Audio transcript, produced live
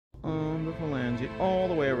from the phalange all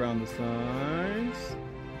the way around the sides.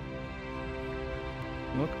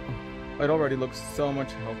 Look, it already looks so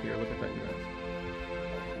much healthier. Look at that, you guys.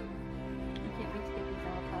 I can't wait to get these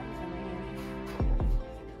avocados on my hands.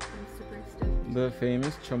 I'm super stoked. The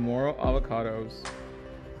famous Chamorro avocados.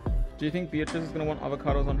 Do you think Beatrice is going to want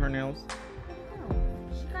avocados on her nails? Oh,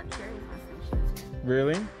 she got cherries last time she was here.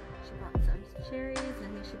 Really? She bought some cherries, and I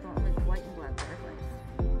think she bought like white and black butterflies.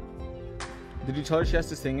 Did you tell her she has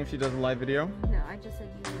to sing if she does a live video? No, I just said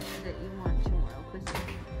that you want Chamorro cuisine.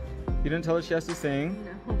 You didn't tell her she has to sing?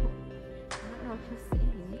 No. I don't know if she's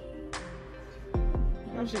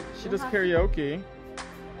singing. She does karaoke.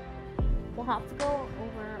 We'll have to go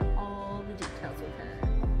over all the details with her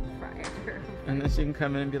prior to her. And then she can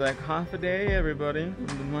come in and be like, half a day, everybody,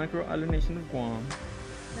 from the micro island nation of Guam.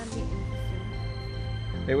 That'd be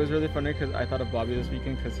interesting. It was really funny because I thought of Bobby this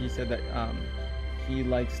weekend because he said that he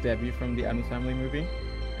likes Debbie from the Addams Family movie.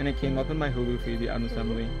 And it came up in my Hulu feed, the Addams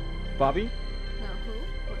Family. Bobby? No, who?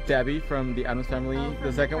 What? Debbie from the Addams Family, Oh,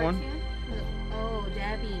 the second one. Oh,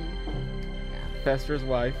 Debbie. Yeah. Fester's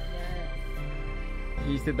wife. Yes.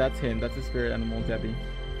 He said that's him. That's the spirit animal, Debbie.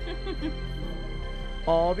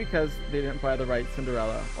 All because they didn't buy the right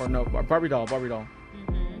Cinderella. Or no, Barbie doll.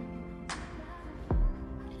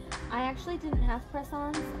 I actually didn't have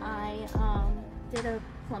press-ons. I did a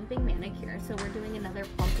plumping manicure, so we're doing another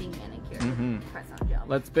plumping manicure with press-on gel.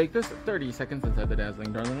 Let's bake this 30 seconds inside the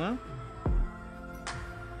dazzling darling lamp.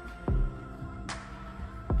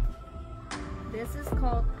 This is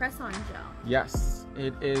called press-on gel. Yes,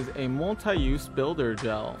 it is a multi-use builder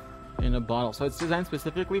gel in a bottle. So it's designed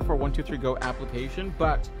specifically for 1, 2, 3, go application,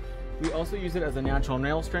 but we also use it as a natural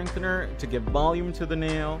nail strengthener to give volume to the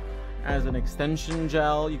nail, as an extension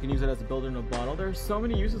gel. You can use it as a builder in a bottle. There are so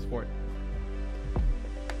many uses for it.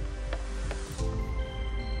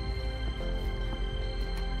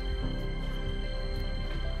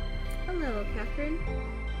 Hello, Catherine.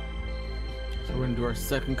 So we're gonna do our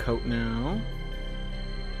second coat now.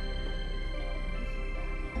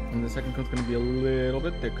 And the second coat's gonna be a little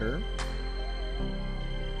bit thicker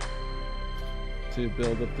to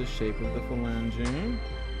build up the shape of the phalange.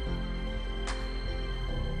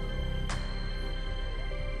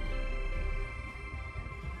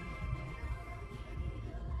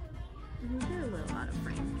 You did a little out of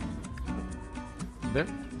frame. There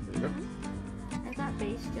you go. I got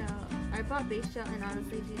base gel. I bought base gel and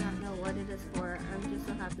honestly do not know what it is for. I'm just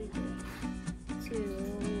so happy to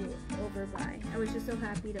overbuy. I was just so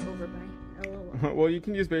happy to overbuy. LOL. Well, you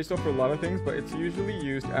can use base gel for a lot of things, but it's usually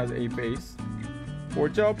used as a base for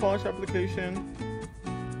gel polish application.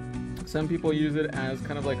 Some people use it as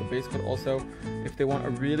kind of like a base coat also if they want a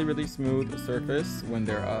really, really smooth surface when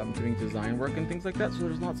they're doing design work and things like that. So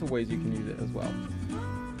there's lots of ways you can use it as well.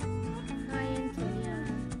 Hi, Antonia.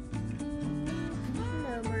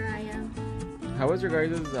 Hello, Mariah. How was your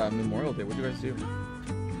guys' Memorial Day? What did you guys do?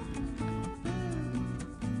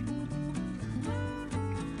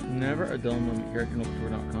 Never a dull moment here at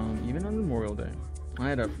CanopiTour.com, even on Memorial Day. I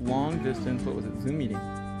had a long distance, what was it, Zoom meeting? Oh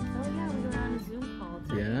yeah, we were on a Zoom call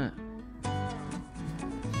today. Yeah.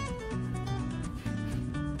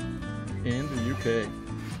 In the UK.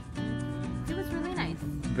 It was really nice.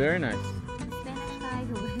 Very nice. A Spanish guy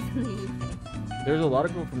who lives in the UK. There's a lot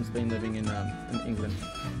of people from Spain living in England.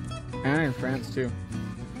 And in France too.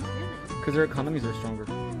 Really? Because their economies are stronger.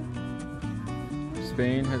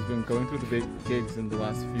 Spain has been going through the big gigs in the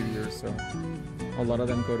last few years, so a lot of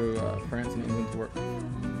them go to France and England to work. That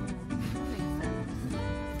makes sense.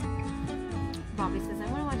 Bobby says, I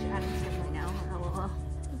want to watch Adam's Family now. LOL.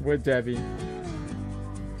 With Debbie.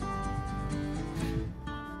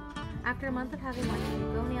 After a month of having 1, 2, 3,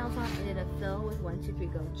 go nails on, I did a fill with 1, 2, 3,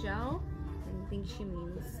 go gel. I think she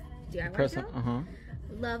means DIY Press gel. on,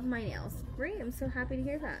 Love my nails. Great, I'm so happy to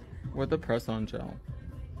hear that. with the press-on gel.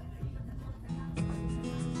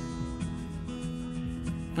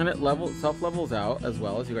 And it self-levels out as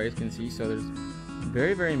well, as you guys can see, so there's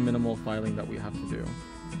very, very minimal filing that we have to do.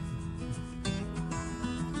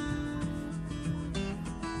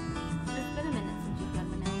 It's been a minute since you've done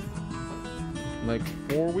my nails. Like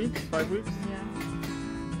 4 weeks, 5 weeks? Yeah.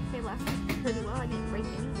 They lasted pretty well. I didn't break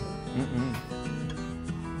anything.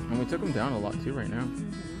 And we took them down a lot too right now.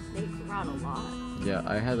 They grew out a lot. Yeah,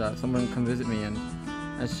 I had someone come visit me, and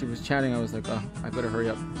as she was chatting, I was like, oh, I better hurry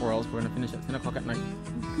up, or else we're gonna finish at 10 o'clock at night.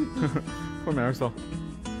 Poor Marisol.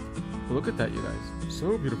 But look at that, you guys.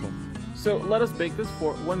 So beautiful. So let us bake this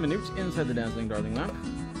for 1 minute inside the dazzling darling lamp.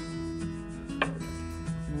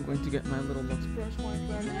 I'm going to get my little Lux brush wipe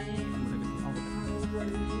ready. I'm gonna get the avocado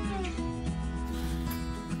ready.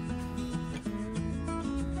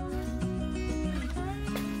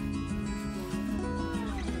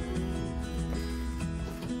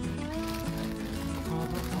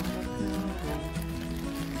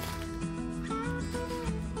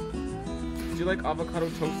 you like avocado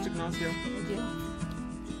toast, Ignacio? I do.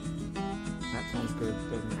 That sounds good,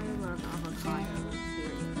 doesn't it? I love avocados.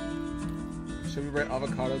 Period. Should we write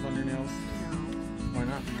avocados on your nails? No. Why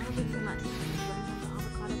not? I don't think so much.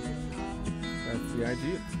 Avocado bit. That's the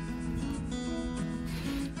idea.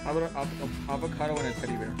 How about an avocado and a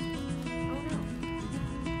teddy bear? Oh no.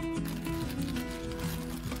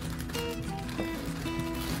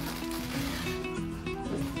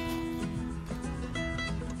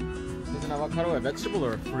 Is an avocado a vegetable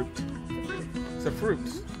or a fruit? It's a fruit.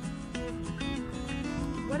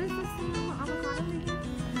 What is this thing on avocado again?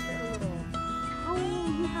 It's like a little. Oh,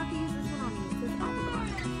 you have to use this one on me. It says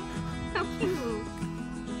avocado. How cute.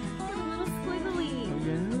 It's a little squiggly.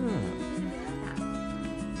 Yeah.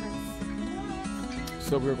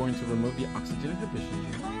 So we're going to remove the oxygen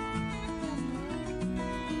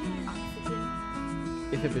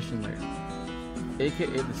inhibition layer,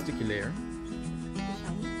 aka the sticky layer.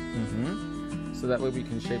 So that way we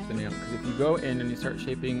can shape the nail. Because if you go in and you start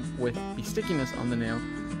shaping with the stickiness on the nail,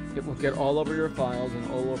 it will get all over your files and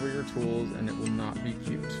all over your tools, and it will not be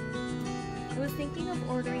cute. I was thinking of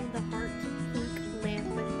ordering the heart pink lamp,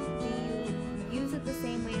 but do you use it the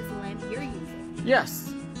same way as the lamp you're using?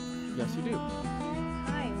 Yes. Yes, you do.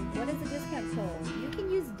 Hi, what is the discount code? You can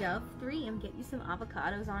use Dove3 and get you some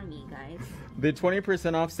avocados on me, guys. The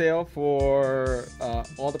 20% off sale for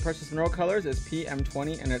all the precious mineral colors is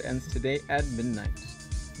PM20, and it ends today at midnight.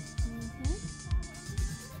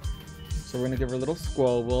 So we're gonna give her a little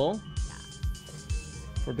squabble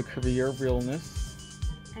for the career of realness.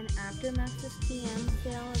 And after Max's PM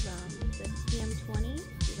sale is the PM20,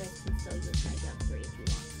 you guys can still use my Dove3 if you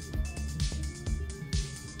want.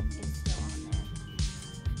 It's still on there.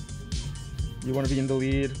 You want to be in the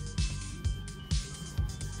lead?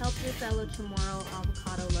 Help your fellow tomorrow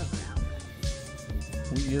avocado lover out.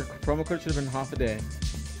 Your promo code should have been half a day.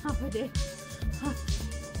 Half a day.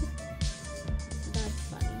 That's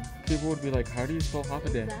funny. People would be like, how do you spell half a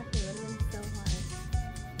day? Exactly, it would have been so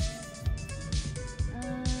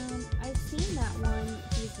hard. I've seen that one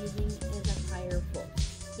he's using is a higher volt.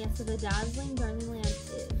 Yeah, so the Dazzling Darling lamp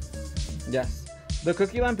is. Yes. The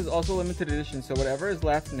cookie lamp is also limited edition, so whatever is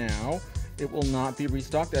left now, it will not be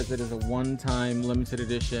restocked, as it is a one-time limited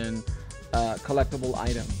edition collectible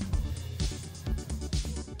item.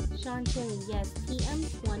 Sean Tilly, yes,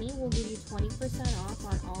 PM20 will give you 20% off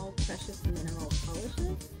on all precious mineral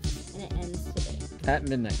polishes, and it ends today. At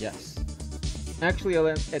midnight, yes. Actually,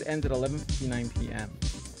 it ends at 11:59 p.m.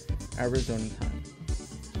 Arizona time.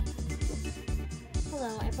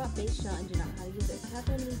 Hello, I bought base gel and do not know how to use it.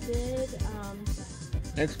 Catherine, we did.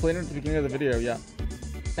 I explained it at the beginning of the video, yeah.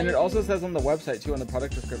 And it also says on the website too, on the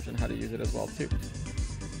product description, how to use it as well too.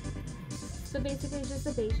 So basically, it's just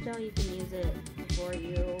a base gel. You can use it before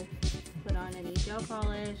you put on any gel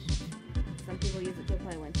polish. Some people use it to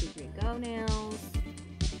apply 1, 2, 3 go nails.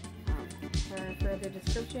 For further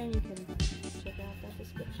description, you can check out that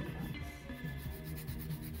description box.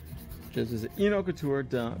 Just visit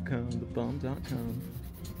enocouture.com, thebomb.com.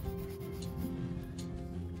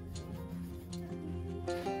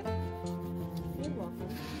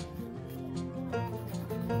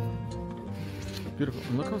 Beautiful.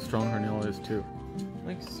 And look how strong her nail is too.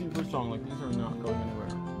 Like super strong. Like these are not going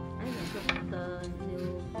anywhere. I think the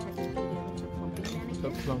new plumping manicure.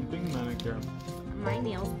 The plumping manicure. My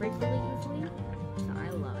nails break really easily, so I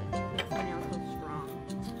love it. It makes my nails so strong.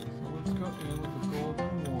 So let's go in with the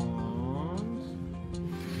golden wand.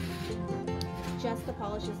 Just the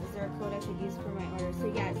polishes. Is there a code I should use for my order? So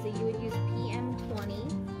yeah, so you would use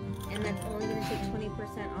PM20, and that's only going to take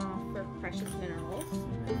 20% off for precious minerals.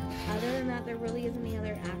 Other than that, there really isn't any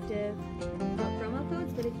other active promo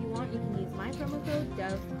codes, but if you want, you can use my promo code,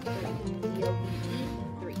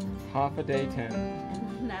 DOVE3. Half a day 10.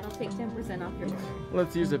 And that'll take 10% off your order.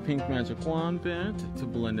 Let's use a pink magic wand bit to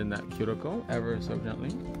blend in that cuticle ever so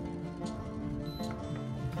gently.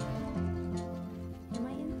 Am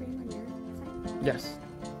I in frame on your side? Yes.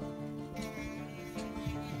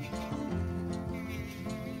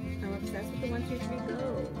 I'm obsessed with the 1, 2, 3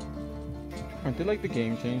 go. Aren't they like the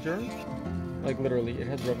game changer? Like literally, it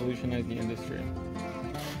has revolutionized the industry.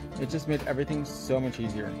 It just made everything so much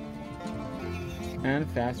easier. And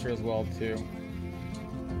faster as well too.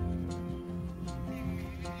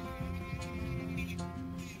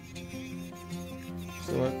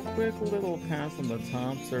 So a quick little pass on the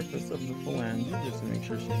top surface of the phalange just to make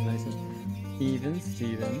sure she's nice and even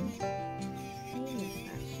Stevens.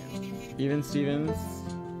 Even Stevens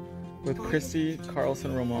with Christy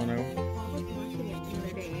Carlson Romano. I was watching it the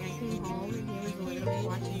other day. I came home and he was literally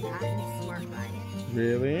watching that in Smart Buy.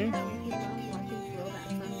 Really? He loves watching throwback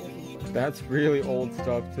songs. That's really old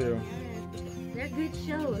stuff too. good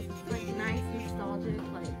shows. It's like nice, nostalgic,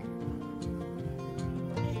 like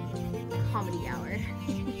comedy hour.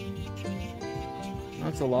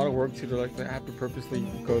 That's a lot of work too. To like they have to purposely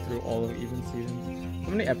go through all of even seasons. How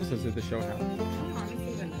many episodes did the show have? I don't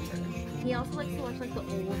honestly remember. He also likes to watch like the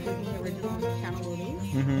old Disney original channel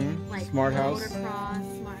movies. Mm-hmm. Like Smart House.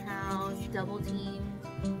 Motocross, Smart House, Double Team,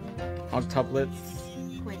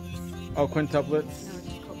 Octuplets. Quints. Oh, quintuplets. No, it's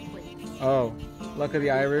just called Quints. Oh, Luck of the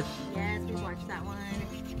Irish. Yes, we watched that one.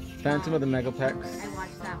 Phantom of the I Megaplex.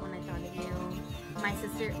 watched that one. I thought of you. My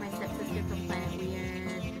stepsister from Planet Weird.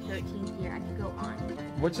 13th year. I could go on.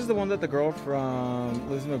 Which is the one that the girl from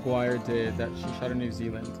Lizzie McGuire did that she shot in New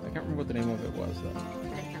Zealand? I can't remember what the name of it was though.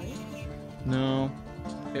 Did I tell you? No,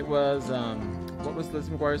 it was what was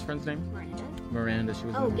Lizzie McGuire's friend's name? Miranda. Miranda. She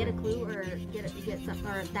was. Oh, get a clue or get something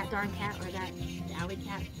or that darn cat or that alley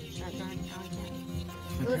cat. That darn alley cat.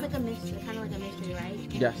 It was like a mystery, kind of like a mystery, right?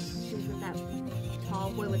 Yes. She was with that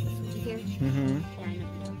tall boy with the squeaky hair. Mm-hmm. Yeah, I know.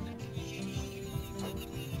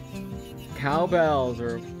 Cowbells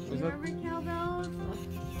or was that? Remember cowbells?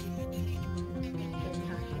 Good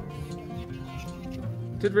times.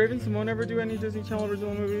 Did Raven Simone ever do any Disney Channel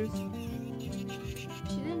original movies?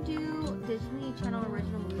 She didn't do Disney Channel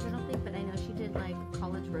original movies, I don't think, but I know she did like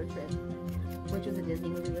College Road Trip, which was a Disney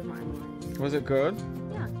movie with Martin Lawrence. Was it good?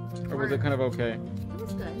 Yeah. Or was it kind of okay? It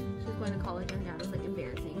was good. She was going to college and that was like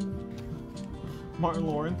embarrassing. Martin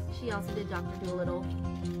Lawrence? She also did Dr. Dolittle.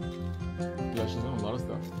 Yeah, she's done a lot of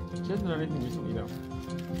stuff. She hasn't done anything recently though.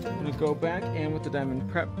 I'm gonna go back in with the diamond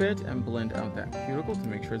prep bit and blend out that cuticle to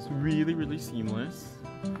make sure it's really, really seamless.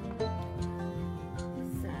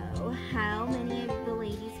 So, how many of the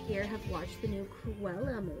ladies here have watched the new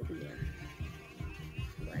Cruella movie?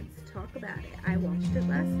 Let's talk about it. I watched it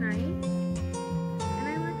last night, and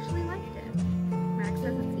I actually liked it. Max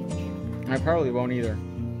hasn't seen it. I probably won't either.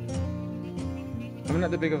 I'm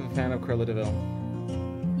not that big of a fan of Cruella de Vil.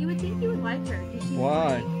 You would think you would like her. 'Cause she's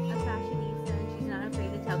Why? like a fashionista, and she's not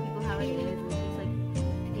afraid to tell people how it is, and she's like,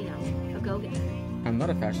 you know, a go-getter. I'm not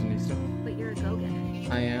a fashionista. But you're a go-getter.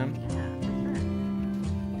 I am. Yeah, for sure.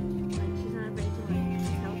 Like, she's not afraid to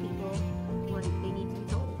like tell people what they need to be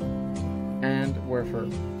told. And wear fur.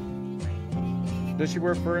 Does she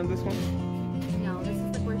wear fur in this one? No, this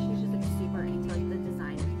is like where she's just like super into like the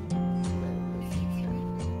design clothes and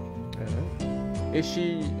stuff. Is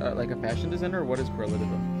she like a fashion designer or what is Cruella de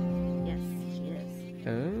Vil? Yes, she is. Oh.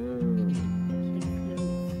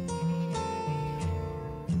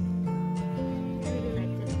 I really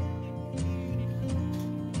liked it.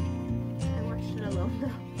 I watched it alone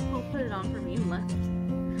though. He'll put it on for me and left.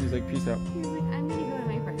 He's like, peace out. He was like, I'm gonna go to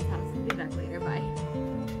my friend's house and be back later. Bye.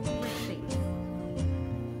 I'm like, thanks.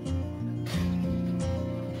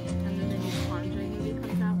 And then the new Conjuring movie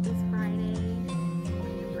comes out this Friday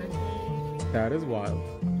on your birthday. That is wild. Yeah,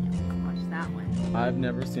 we can watch that one. I've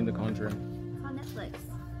never seen The Conjuring. It's on Netflix.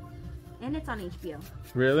 And it's on HBO.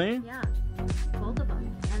 Really? Yeah. Both of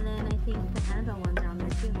them. And then I think the Annabelle one's on there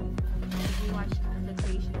too. If you watch The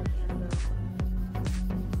Creation of Annabelle.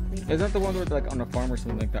 Is that the one where like on a farm or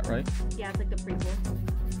something like that, right? Yeah, it's like the prequel.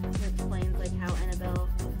 It explains like how Annabelle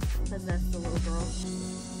possessed the little girl.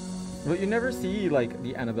 But you never see like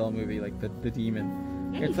the Annabelle movie, like the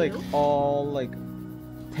demon. Yeah, It's you like do. all like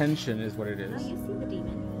tension is what it No, is. you see the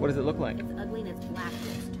demon. What does it look like? It's ugly and it's black and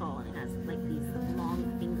it's tall and it has like these long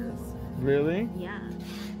fingers. Really? Yeah.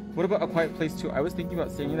 What about A Quiet Place 2? I was thinking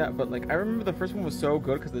about seeing that, but like I remember the first one was so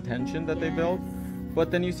good because the tension that they built. But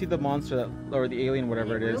then you see the monster that, or the alien,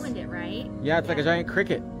 whatever it They is. ruined it, right? Yeah, it's like a giant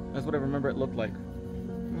cricket. That's what I remember it looked like.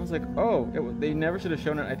 And I was like, oh, they never should have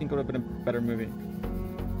shown it. I think it would have been a better movie.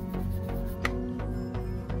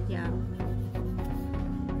 Yeah.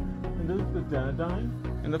 And does the dad die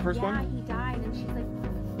in the first Yeah, one? he died and she's like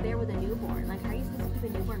there with a newborn. Like, how are you supposed to keep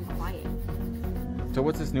a newborn quiet? So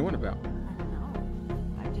what's this new one about? I don't know.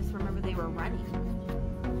 I just remember they were running.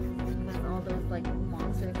 Because all those like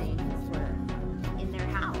monster things were in their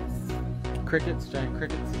house. Crickets, giant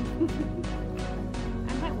crickets.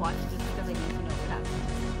 I might watch this because I need to know what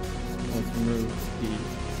happens. Let's move the.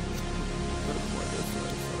 What is this?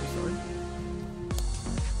 Sorry.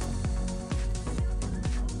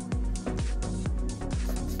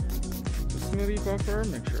 The smoothie buffer.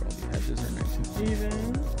 Make sure all the edges are nice and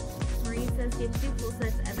even. Marie says you have to do full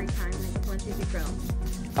sets every time like, once you grow.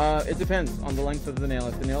 It depends on the length of the nail.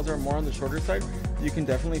 If the nails are more on the shorter side, you can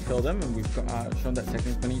definitely fill them, and we've shown that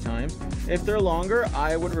technique many times. If they're longer,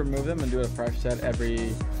 I would remove them and do a fresh set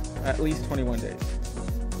every at least 21 days.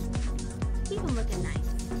 Keep them looking nice.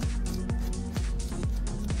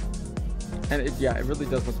 And it really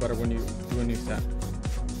does look better when you do a new set.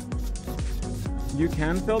 You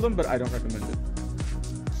can fill them, but I don't recommend it.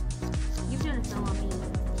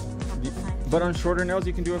 But on shorter nails,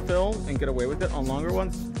 you can do a fill and get away with it. On longer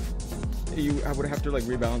ones, I would have to like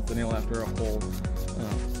rebalance the nail after a whole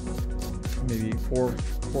maybe 4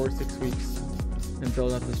 or 6 weeks and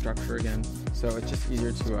build up the structure again. So it's just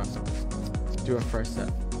easier to do a fresh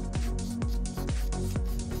set.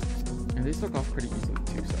 And they soak off pretty easily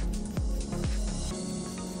too. So.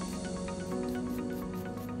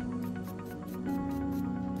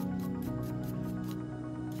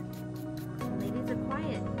 Ladies are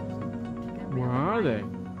quiet. Where are they?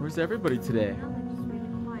 Where's everybody today? No, they're just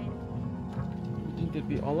really quiet. You think they'd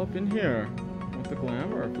be all up in here with the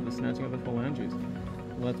glamour for the snatching of the phalanges.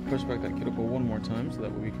 Let's push back that cuticle one more time so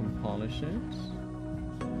that way we can polish it.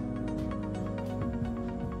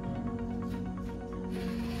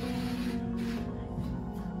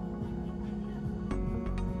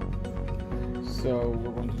 So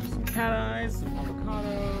we're going to do some cat eyes, some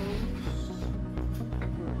avocados.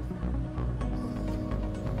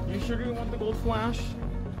 You sure you want the gold flash?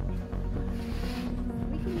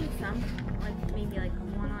 We can use some, like maybe like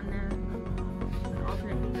one on there,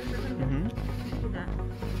 alternate fingers or something. Do that.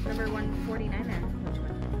 Number 149 or which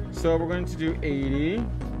one? So we're going to do 80,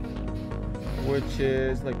 which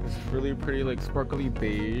is like this really pretty, like sparkly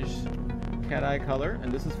beige cat eye color,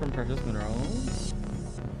 and this is from Precious Minerals.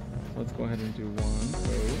 Let's go ahead and do one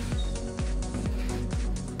coat.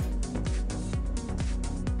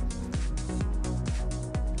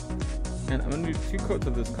 And I'm going to do 2 coats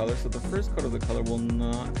of this color. So the first coat of the color will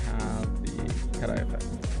not have the cat eye effect,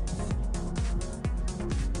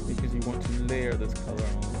 because you want to layer this color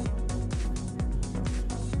on.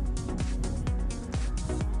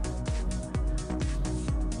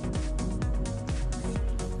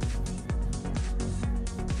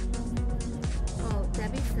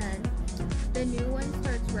 The new one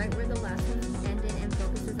starts right where the last one ended and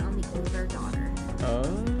focuses on the older daughter. Oh.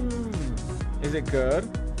 Is it good?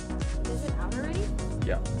 Is it out already?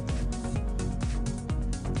 Yeah.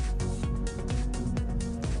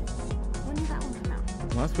 When did that one come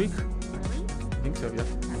out? Last week? Really? I think so, yeah. I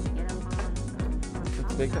have to get up on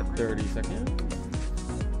Let's bake that 30 seconds.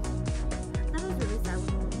 That was really sad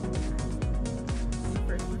when the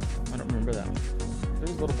first one. I don't remember that. There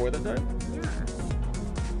was a little boy that died? Yeah.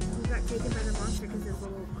 He got taken by the monster because his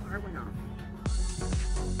little car went off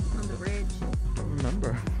on the bridge. I don't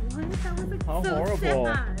remember. What? That was like How so horrible.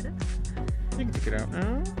 sad. You can take it out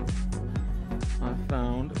now. I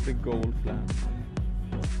found the gold flash.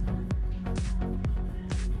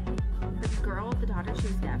 The girl, the daughter, she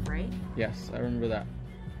was deaf, right? Yes, I remember that.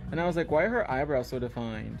 And I was like, why are her eyebrows so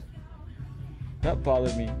defined? That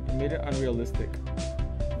bothered me. It made it unrealistic.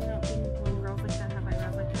 You know, when girls like that have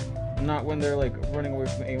eyebrows like that. Not when they're like running away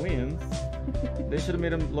from aliens. They should have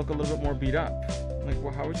made him look a little bit more beat up. Like,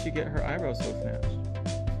 well, how would she get her eyebrows so snatched?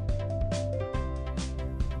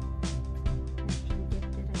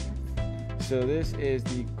 So this is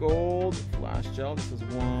the gold flash gel. This is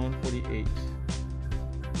 148. Going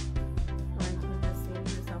to just save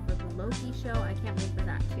yourself for the Loki show. I can't wait for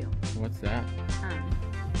that too. What's that?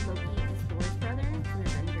 Loki is Thor's brother. It's an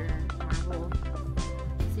Avenger Marvel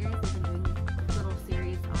series. They've been doing this little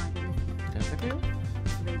series on Disney. Tentacle?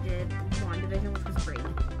 So they did WandaVision, which was great.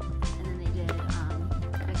 And then they did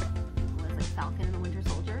Falcon and the Winter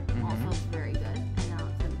Soldier. Also very good. And now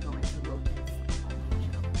it's going to go into Loki's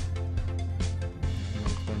show.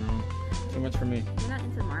 What's going on? Too much for me. You're not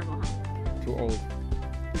into Marvel, huh? Too old.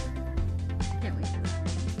 Can't wait for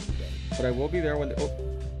that. But I will be there when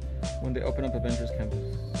they open up Avengers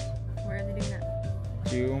Campus. Where are they doing that?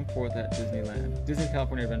 June 4th at Disneyland. Disney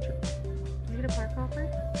California Adventure. Did you get a park hopper?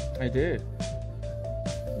 I did.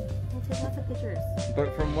 We'll take lots of pictures.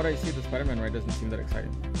 But from what I see, the Spider-Man ride doesn't seem that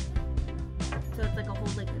exciting. So it's like a whole,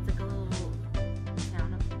 it's like a little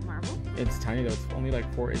town of Marvel? It's tiny though. It's only like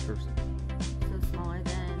 4 acres. So smaller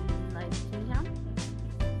than, like, Toontown?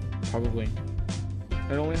 Probably.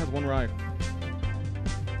 It only has 1 ride.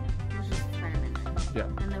 Which is Spider-Man, right? Yeah.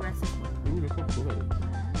 And the rest is what? Ooh, look how cool it is.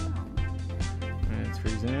 Wow. And it's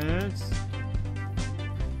freezing.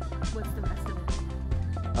 What's the rest of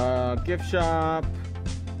it? Gift shop.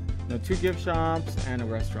 No, 2 gift shops and a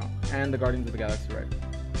restaurant. And the Guardians of the Galaxy ride.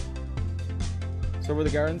 So where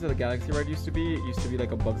the Guardians of the Galaxy ride used to be, it used to be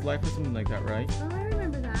like a Bug's Life or something like that, right? Oh, I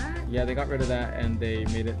remember that. Yeah, they got rid of that and they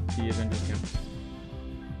made it the Avengers Campus.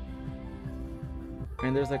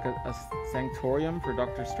 And there's like a sanctorium for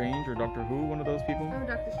Doctor Strange or Doctor Who, one of those people. Oh,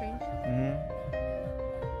 Doctor Strange.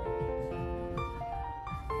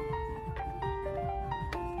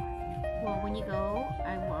 Well, when you go,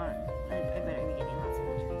 I better be getting lots of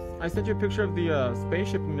pictures. I sent you a picture of the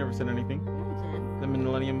spaceship and you never said anything. Yeah, I did. The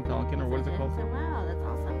Millennium Falcon, or what is it called? So, wow, that's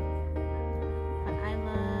awesome. But I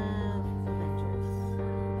love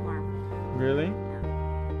Really? Yeah.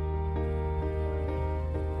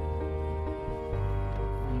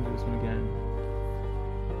 Let me do this one again.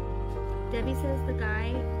 Debbie says the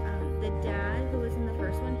guy, the dad who was in the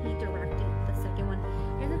first one, he directed the second one.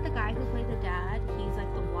 Isn't the guy who played the dad, he's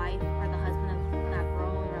like the wife or the husband of that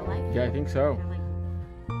girl in real life? Yeah, I think so. They're like,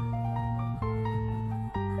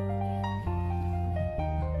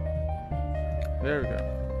 There we go.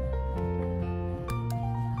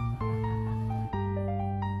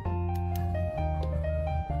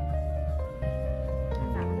 is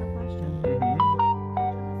that one the question? Mm-hmm. Which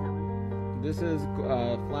one is that one? This is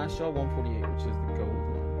Flash Shell 148, which is the gold one.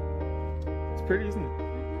 It's pretty, isn't it?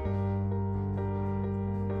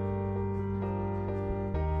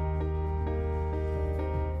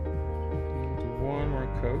 We'll do one more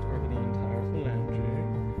coat over the entire phalange.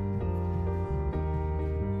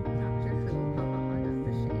 No, just a little on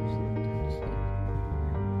the shade.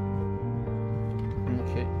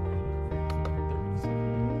 Okay. 30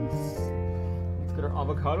 seconds. Let's get our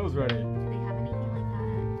avocados ready. Do they have anything like that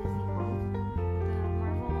at Disney World? The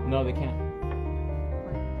Marvel? No, they can't.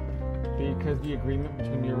 Because the agreement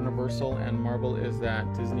between Universal and Marvel is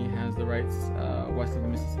that Disney has the rights west of the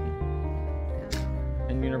Mississippi.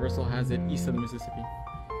 And Universal has it east of the Mississippi.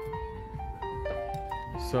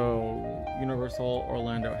 So Universal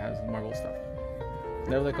Orlando has Marvel stuff.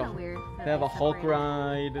 They have like Kinda weird that they have a Hulk separate it.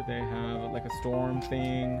 ride. They have like a Storm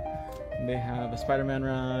thing. They have a Spider-Man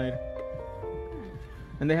ride.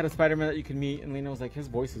 And they had a Spider-Man that you can meet. And Lena was like, his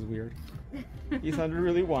voice is weird. He sounded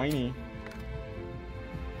really whiny.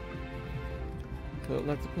 So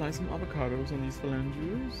let's apply some avocados on these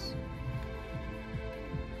phalanges.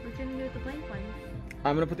 What you gonna do with the blank ones?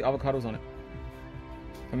 I'm gonna put the avocados on it.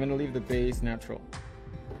 I'm gonna leave the base natural.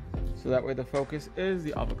 So that way the focus is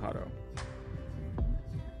the avocado.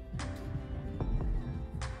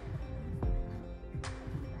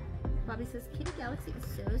 Bobby says Kitty Galaxy is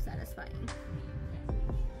so satisfying.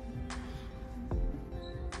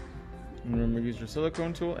 And remember, use your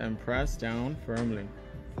silicone tool and press down firmly.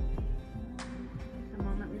 The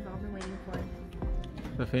moment we've all been waiting for.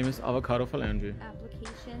 The famous avocado phalange.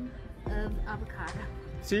 Application of avocado.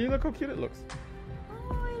 See, look how cute it looks.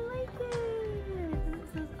 Oh, I like it. And it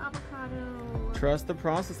says avocado. Trust the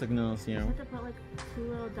process, You Ignacio. have to put like 2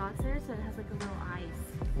 little dots there so it has like a little eyes.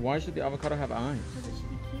 Why should the avocado have eyes? Because it should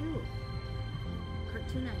be cute.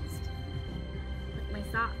 Cartoonized. Like my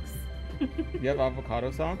socks. You have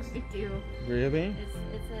avocado socks? I do. Really?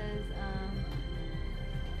 It says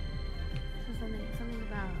something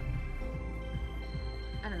about,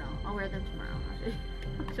 I don't know. I'll wear them tomorrow. I'll show you.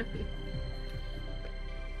 I'll show you.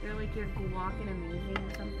 They're like you're guacking amazing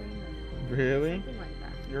or something. Or Really? something like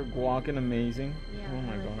that. You're guacking amazing. Yeah. Oh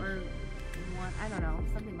my or, gosh. Or one, I don't know,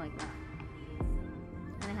 something like that.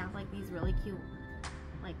 And they have like these really cute,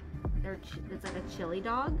 like it's like a chili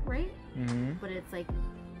dog, right? Mm-hmm. But it's like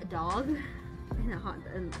a dog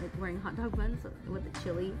and like wearing hot dog buns with a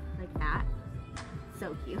chili like hat.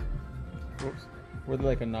 So cute. Whoops. Were they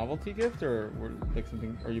like a novelty gift or were like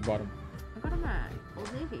something, or you bought them? I got them at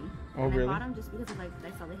Old Navy. Oh, and really? I bought them just because of, like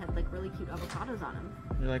I saw they had like really cute avocados on them.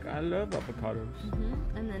 You're like, I love avocados.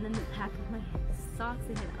 And then in the pack of my socks,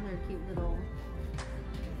 they had other cute little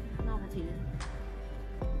novelty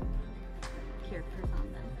characters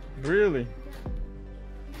on them. Really?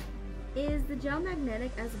 Is the gel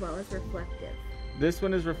magnetic as well as reflective? This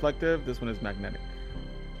one is reflective, this one is magnetic.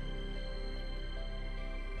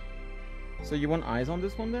 So you want eyes on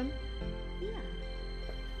this one then? Yeah.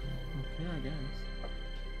 Okay, I guess.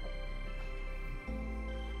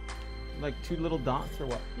 Like 2 little dots or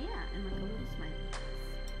what? Yeah, and like a little smile.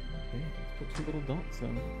 Okay, let's put 2 little dots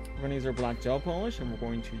in. We're gonna use our black gel polish and we're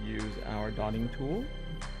going to use our dotting tool.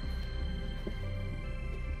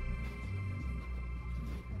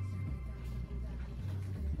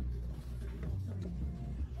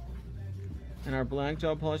 And our black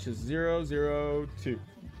gel polish is 002.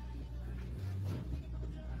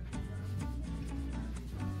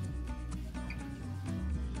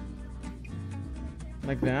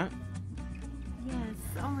 Like that. Yes.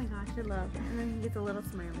 Oh my gosh, I love it. And then he gets a little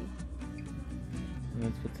smiley. And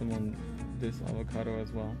let's put some on this avocado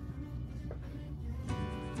as well.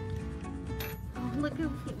 Oh, look how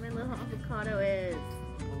cute my little avocado is.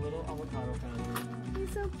 A little avocado family.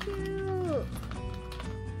 He's so cute.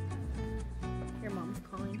 Your mom's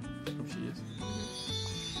calling. Oh, she is.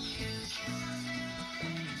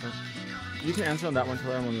 Oh. You can answer on that one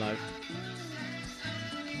till I'm on live.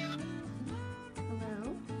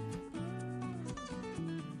 Hello?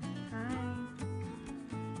 Hi.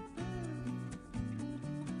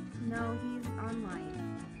 No, he's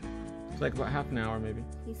online. It's like about half an hour maybe.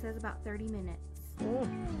 He says about 30 minutes. Oh.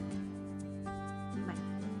 Bye.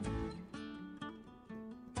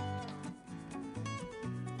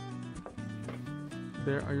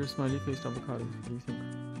 There are your smiley faced avocados. What do you think?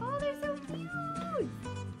 Oh, they're so cute!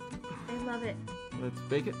 I love it. Let's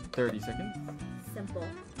bake it 30 seconds. Simple.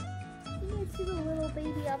 You guys see the little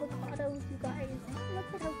baby avocados, you guys. Look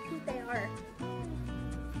at how cute they are.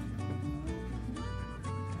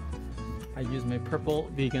 I use my purple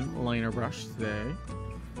vegan liner brush today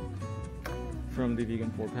from the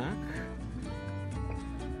vegan 4-pack.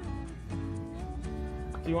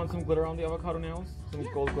 Do you want some glitter on the avocado nails? Some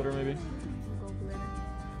gold glitter maybe? Some gold glitter.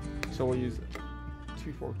 So we'll use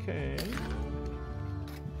 2,4K.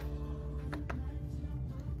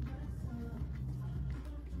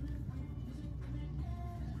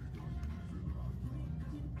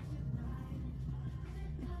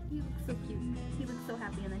 He looks so cute. He looks so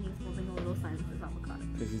happy, and then he's holding a little sign that says avocado.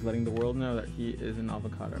 Because he's letting the world know that he is an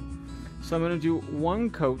avocado. So I'm going to do 1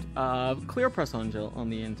 coat of clear press-on gel on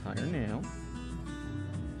the entire nail.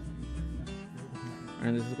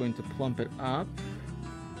 And this is going to plump it up,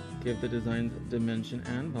 give the designs dimension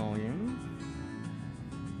and volume.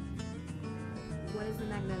 What is the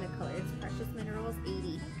magnetic color? It's Precious Minerals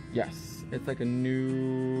 80. Yes, it's like a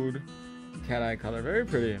nude cat eye color. Very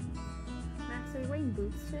pretty. Max, are you wearing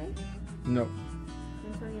boots today? No,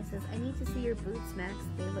 Antonia says, I need to see your boots, Max.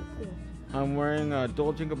 They look cool. I'm wearing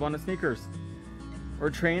Dolce & Gabbana sneakers. Or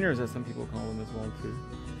trainers, as some people call them as well, too.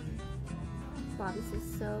 Bobby says,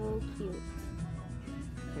 so cute.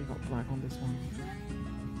 We got black on this one.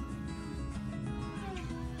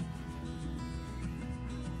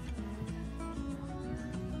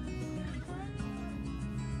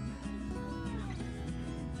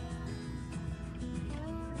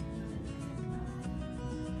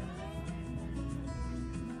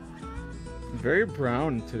 Very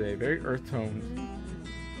brown today, very earth toned,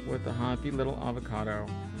 with a happy little avocado.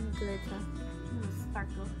 Glitter.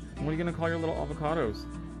 Sparkle. What are you gonna call your little avocados?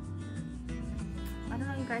 I don't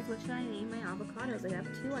know, you guys. What should I name my avocados? I have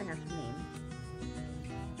 2 I have to name.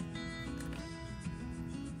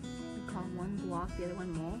 I call one guac, the other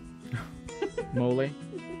one mole. Mole.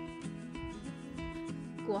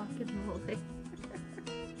 Guac and mole.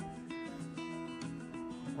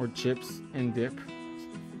 Or chips and dip.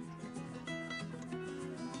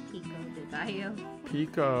 Pico de gallo.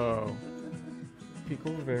 Pico. Pico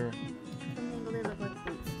Rivera. Some they look like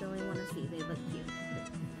boots. Still, I want to see. They look cute.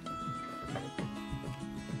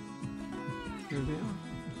 Here they are.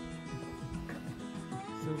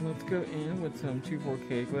 So let's go in with some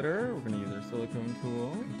 2,4K glitter. We're going to use our silicone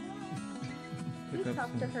tool. You Pick up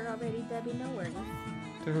talked to some... her already, Debbie. No worries.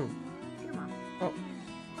 To who? Your mom. Oh,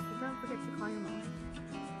 So don't forget to call your mom.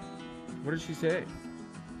 what did she say?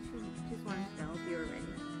 She just wanted to know if you were ready.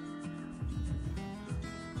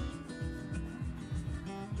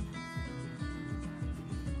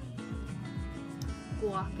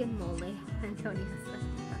 Guacamole, Antonia said.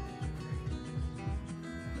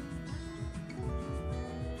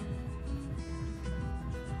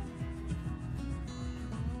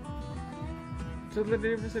 So did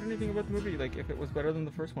they ever said anything about the movie? Like if it was better than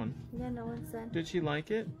the first one? Yeah, no one said. Did she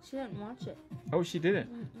like it? She didn't watch it. Oh, she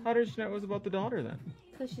didn't? Mm-mm. How did she know it was about the daughter then?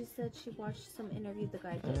 Because she said she watched some interview the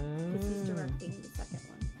guy did. Because he's directing the second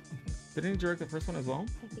one. Didn't he direct the first one as well?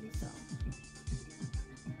 I think so.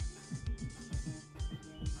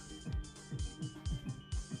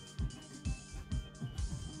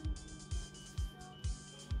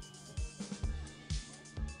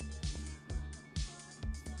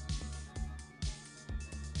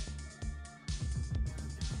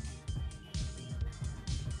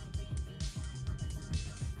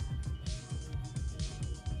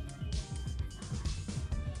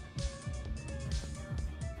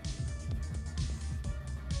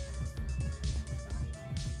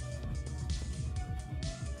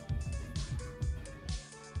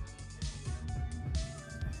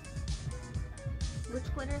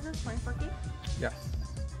 Which glitter is this? 24K? Yes.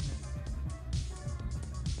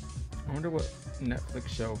 I wonder what Netflix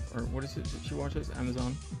show, or what is it that she watches?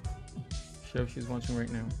 Amazon show she's watching right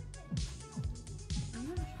now. I'm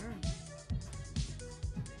not sure.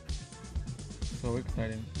 So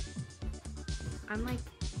exciting. I'm like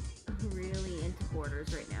really into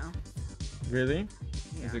Borders right now. Really?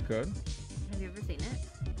 Yeah. Is it good? Have you ever seen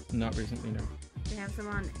it? Not recently, no. They have some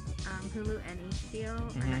on Hulu and HBO,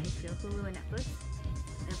 or Mhm. not HBO, Hulu and Netflix.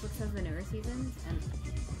 Netflix has the newer seasons, and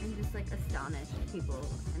I'm just like astonished at people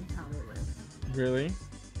and how they live. Really?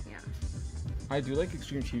 Yeah. I do like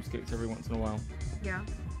extreme cheapskates every once in a while. Yeah.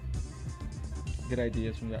 Get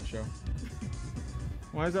ideas from that show.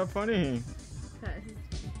 Why is that funny?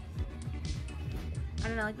 I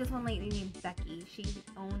don't know, like this one lady named Becky. She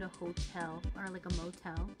owned a hotel or like a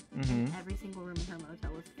motel. Mm-hmm. Every single room in her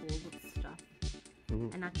motel was full with stuff. Ooh.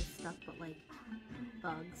 And not just stuff, but like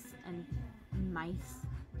bugs and mice.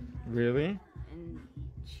 Really? And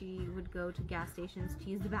she would go to gas stations to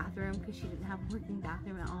use the bathroom because she didn't have a working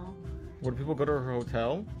bathroom at all. Would people go to her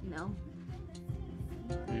hotel? No.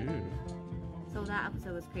 Ew. So that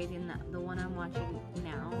episode was crazy, and the one I'm watching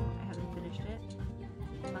now, I haven't finished it.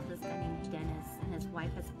 About this guy named Dennis, and his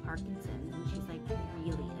wife has Parkinson's, and she's like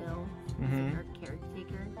really ill. Mm-hmm. She's her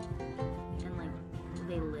caretaker, and like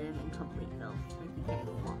they live in complete filth. Like you can't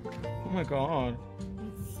even walk. Oh my god.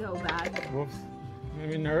 It's so bad. Whoops.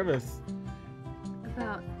 Made me nervous.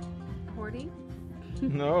 About hoarding?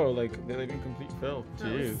 No, like they live in complete filth. That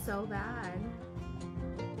Jeez. was so bad.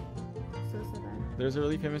 So bad. There's a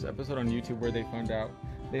really famous episode on YouTube where they find out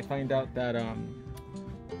that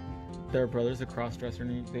their brother's a cross-dresser,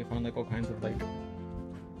 and they found like all kinds of like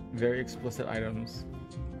very explicit items.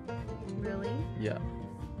 Really? Yeah,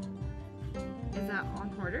 Is that on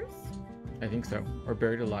Hoarders? I think so. Or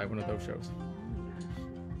Buried Alive, one of those shows. Oh my gosh.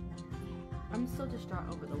 I'm still distraught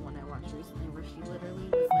over the one I watched recently where she literally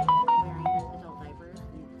was like wearing adult diapers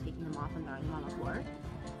and taking them off and throwing them on the floor.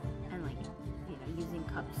 And like, you know, using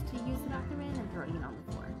cups to use the bathroom in and throwing it on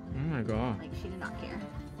the floor. Oh my god. Like, she did not care.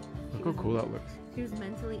 Look how cool that looks. She was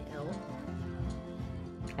mentally ill.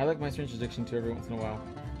 I like My Strange Addiction too every once in a while.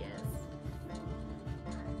 Yes.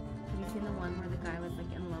 Have you seen the one where the guy was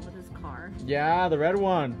like in love with his car? Yeah, the red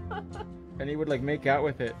one. And he would like make out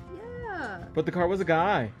with it. Yeah. But the car was a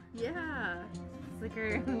guy. Yeah. It's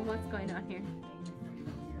like, what's going on here?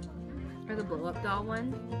 Or the blow up doll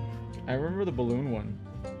one. I remember the balloon one.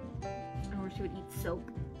 Or where she would eat soap.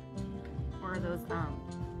 Or those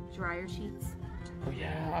dryer sheets. Oh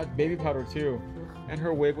yeah, baby powder too. And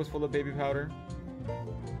her wig was full of baby powder.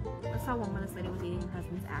 I saw one where this lady was eating her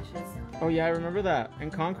husband's ashes. Oh yeah, I remember that.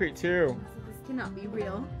 And concrete too. I was like, this cannot be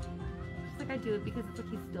real. She's like, I do it because it's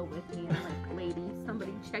like he's still with me. And I'm like, lady,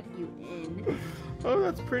 somebody check you in. Oh,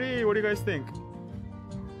 that's pretty. What do you guys think?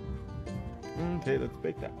 Okay, let's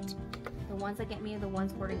bake that. The ones that get me are the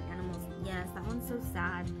ones hoarding animals. Yes, that one's so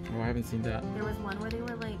sad. Oh, I haven't seen that. There was one where they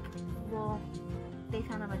were like, well, they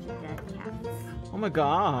found a bunch of dead cats Oh my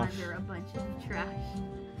gosh. under a bunch of trash.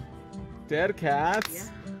 Dead cats? Yeah.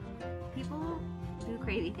 People do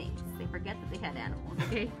crazy things. They forget that they had animals,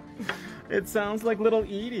 okay? It sounds like little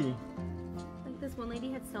Edie. Like this one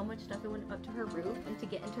lady had so much stuff it went up to her roof, and to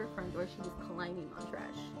get into her front door, she was climbing on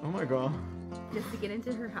trash. Oh my god. Just to get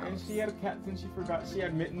into her house. And she had cats and she forgot she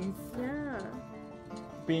had mittens. Yeah.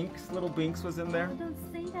 Binks, little Binks was in there. Oh, don't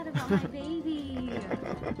say that about my baby.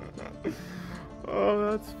 Oh,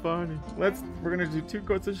 that's funny. We're gonna do 2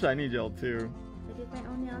 coats of shiny gel too. I did my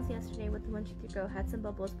own nails yesterday with the One Two Three Go. Had some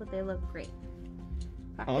bubbles, but they look great.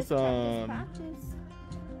 Practice, Awesome. practice.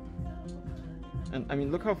 And I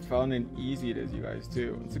mean, look how fun and easy it is, you guys,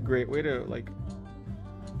 too. It's a great way to like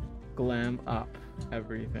glam up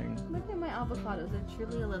everything. Look at my avocados. They're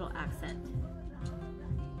truly a little accent.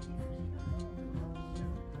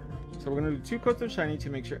 So we're gonna do 2 coats of shiny to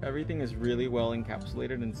make sure everything is really well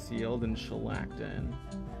encapsulated and sealed and shellacked in.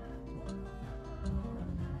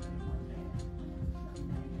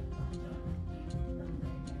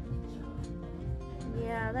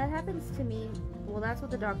 Yeah, that happens to me. Well, that's what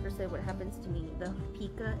the doctor said. What happens to me? The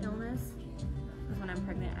Pica illness. Because when I'm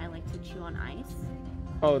pregnant, I like to chew on ice.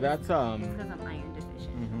 Oh, that's It's because I'm iron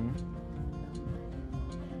deficient. Mm-hmm.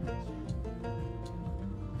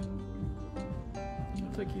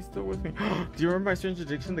 Looks like he's still with me. Do you remember My Strange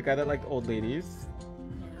Addiction, the guy that liked old ladies?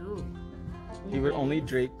 No. He would only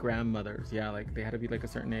date grandmothers. Yeah, like they had to be like a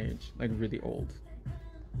certain age, like really old.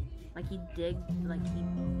 Like he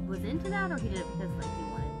was into that, or he did it because like he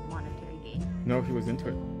wanted monetary gain? No, he was into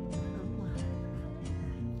it. Oh,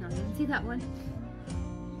 no, I didn't see that one.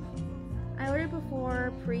 I ordered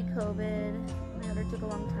before pre-COVID. My order took a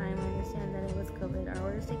long time. I understand that it was COVID. Our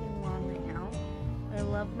order's taking long right now. I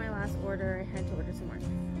loved my last order. I had to order some more.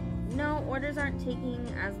 No, orders aren't taking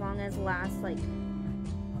as long as the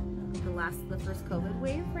first COVID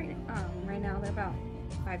wave. Right now they're about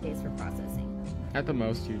 5 days for processing. At the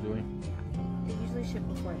most, usually. Yeah, they usually ship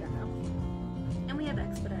before that though. And we have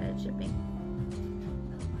expedited shipping.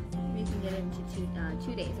 We can get it into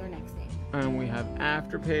 2 days or next day. And we have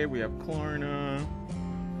Afterpay, we have Klarna.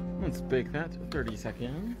 Let's bake that 30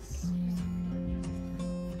 seconds.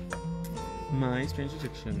 My Strange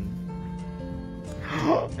Addiction.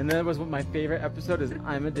 And that was what my favorite episode is.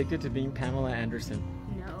 I'm addicted to being Pamela Anderson.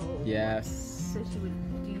 No. Yes. So she would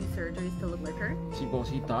do surgeries to look like her? She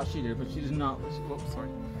thought she did, but she did not. Sorry.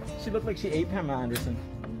 She looked like she ate Pamela Anderson.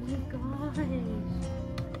 Oh my gosh.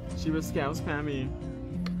 She was Scout's Pammy.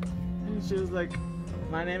 And she was like,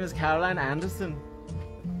 my name is Caroline Anderson.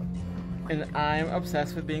 And I'm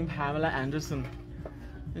obsessed with being Pamela Anderson.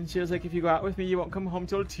 And she was like, if you go out with me, you won't come home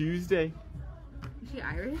till Tuesday. Is she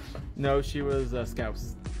Irish? No, she was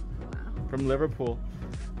Scouse. Wow. From Liverpool.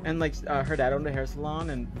 And like her dad owned a hair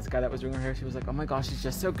salon, and this guy that was doing her hair, she was like, oh my gosh, she's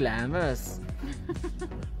just so glamorous.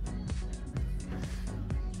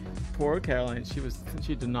 Poor Caroline,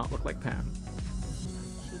 she did not look like Pam.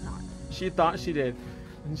 She thought she did.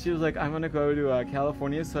 And she was like, I'm gonna go to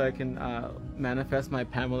California so I can manifest my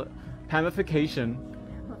pamification. Pamification.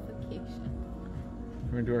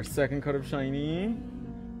 We're gonna do our second coat of shiny.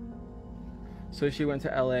 So she went to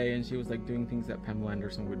LA and she was like doing things that Pamela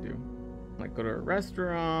Anderson would do. Like go to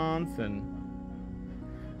restaurants, and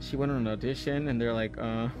she went on an audition and they're like,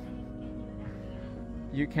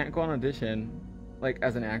 you can't go on audition like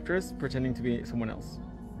as an actress pretending to be someone else.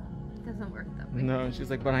 It doesn't work that way. No, and she's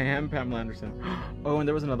like, but I am Pamela Anderson. Oh, and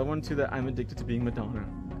there was another one too, that I'm addicted to being Madonna.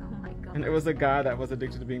 Oh my god. And it was a guy that was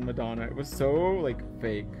addicted to being Madonna. It was so like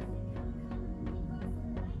fake.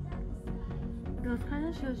 Those kind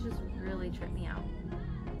of shows just really trip me out.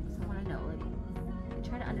 So I want to know, like, I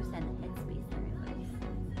try to understand the headspace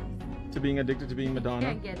there, To being addicted to being Madonna.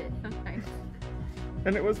 I get it sometimes.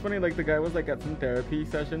 And it was funny, like the guy was like at some therapy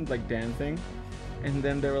sessions, like dancing. And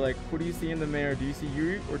then they were like, who do you see in the mirror? Do you see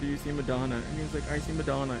you or do you see Madonna? And he was like, I see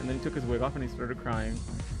Madonna. And then he took his wig off and he started crying.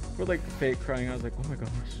 Or like fake crying. I was like, oh my gosh.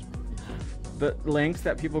 The lengths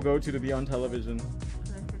that people go to be on television.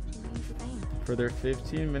 For their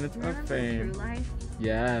 15 minutes of fame. True Life?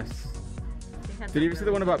 Yes. Did you ever see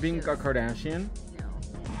the one about being a Kardashian? No.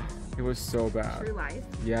 It was so bad. True Life?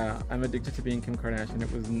 Yeah, I'm addicted to being Kim Kardashian.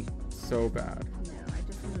 It was so bad. No, I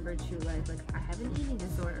just remember True Life. Like, I have an eating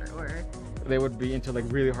disorder, or... They would be into like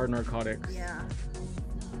really hard narcotics. Yeah.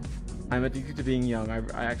 I'm addicted to being young.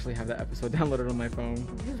 I actually have that episode downloaded on my phone.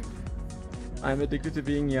 I'm addicted to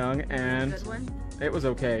being young, and Good one? it was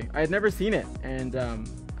okay. I had never seen it, and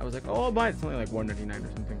I was like, oh, I'll buy it. It's only like $1.99 or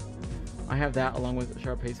something. I have that along with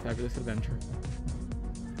Sharpay's Fabulous Adventure.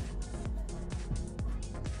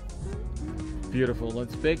 Beautiful.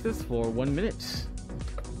 Let's bake this for 1 minute.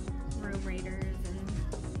 Room Raiders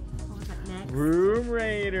and... What was that next? Room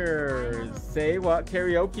Raiders. Say what?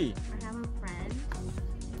 Karaoke. I have a friend.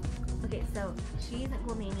 Okay, so she's a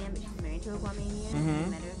Guamanian, but she's married to a Guamanian. Mhm. I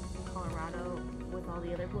met her in Colorado with all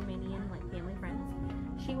the other Guamanian, like, family friends.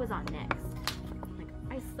 She was on Next. Like,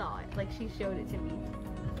 I saw it. Like, she showed it to me.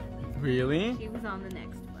 Really? She was on the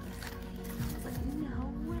Next one. I was like,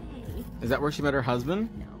 no way. Is that where she met her husband?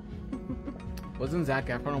 No. Wasn't Zac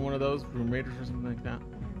Efron on one of those Room Raiders or something like that?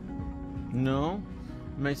 No?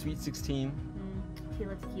 My Sweet 16.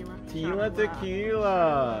 Tila Tequila. Tila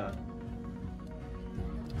Tequila.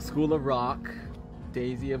 School of Rock.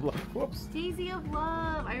 Daisy of Love. Whoops. Daisy of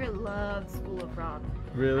Love. I loved School of Rock.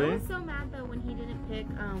 I Really? was so mad though when he didn't pick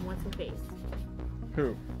what's her face.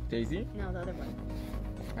 Who? Daisy? No, the other one.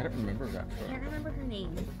 I don't remember that. I can't remember her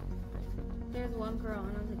name. There's one girl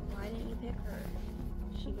and I was like, why didn't you pick her?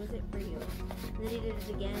 She was it for you. And then he did it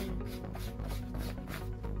again.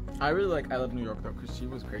 I really like I Love New York though, because she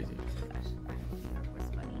was crazy. Gosh, that was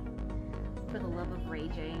funny. For the love of Ray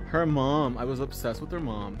J. Her mom, I was obsessed with her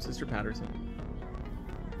mom, Sister Patterson.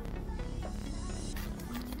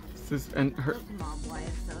 And her. I loved Mob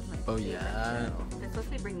Wives. That was my Oh, favorite yeah. show. They're supposed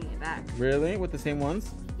to be bringing it back. Really? With the same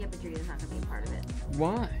ones? Yeah, but Drea's not gonna be a part of it.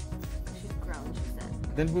 Why? She's grown, she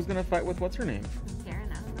said. Then who's gonna fight with what's her name? Karen,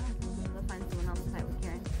 I don't know. We'll find someone else to fight with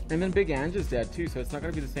Karen. And then Big Ange is dead too, so it's not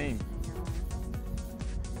gonna be the same. I know.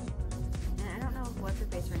 And I don't know if what's her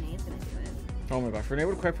face Renee's gonna do it. Oh my gosh, Renee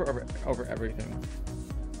would cry for over everything.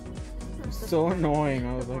 It was So annoying.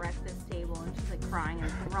 I was the like, breakfast table and she's like crying and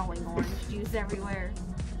throwing orange juice everywhere.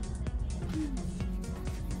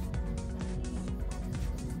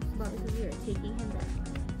 But because you're taking him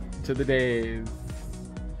back. to the days.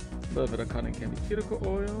 A little bit of cotton candy cuticle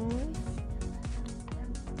oil.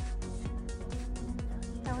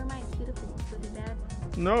 How are my cuticles? Good or bad?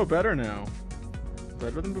 No, better now.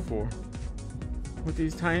 Better than before. With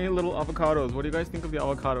these tiny little avocados. What do you guys think of the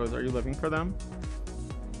avocados? Are you living for them?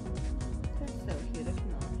 They're so cute. I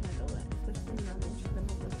cannot handle it. Especially now that you put them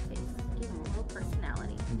over the face. Give them a little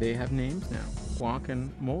personality. They have names now.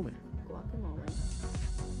 Guacamole. Guacamole.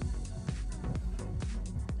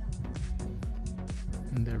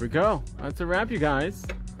 And there we go. That's a wrap, you guys.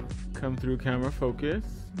 Come through camera focus.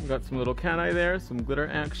 We got some little cat eye there, some glitter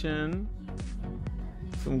action,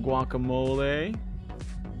 some guacamole,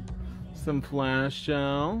 some flash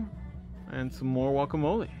gel, and some more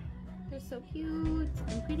guacamole. They're so cute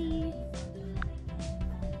and pretty.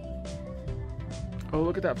 Oh,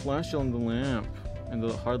 look at that flash shield in the lamp and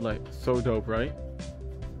the hard light. So dope, right?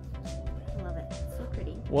 Love it. So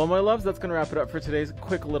pretty. Well, my loves, that's gonna wrap it up for today's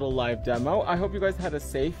quick little live demo. I hope you guys had a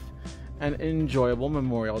safe and enjoyable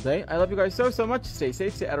Memorial Day. I love you guys so much. Stay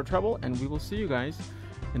safe, stay out of trouble, and we will see you guys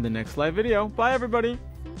in the next live video. Bye, everybody.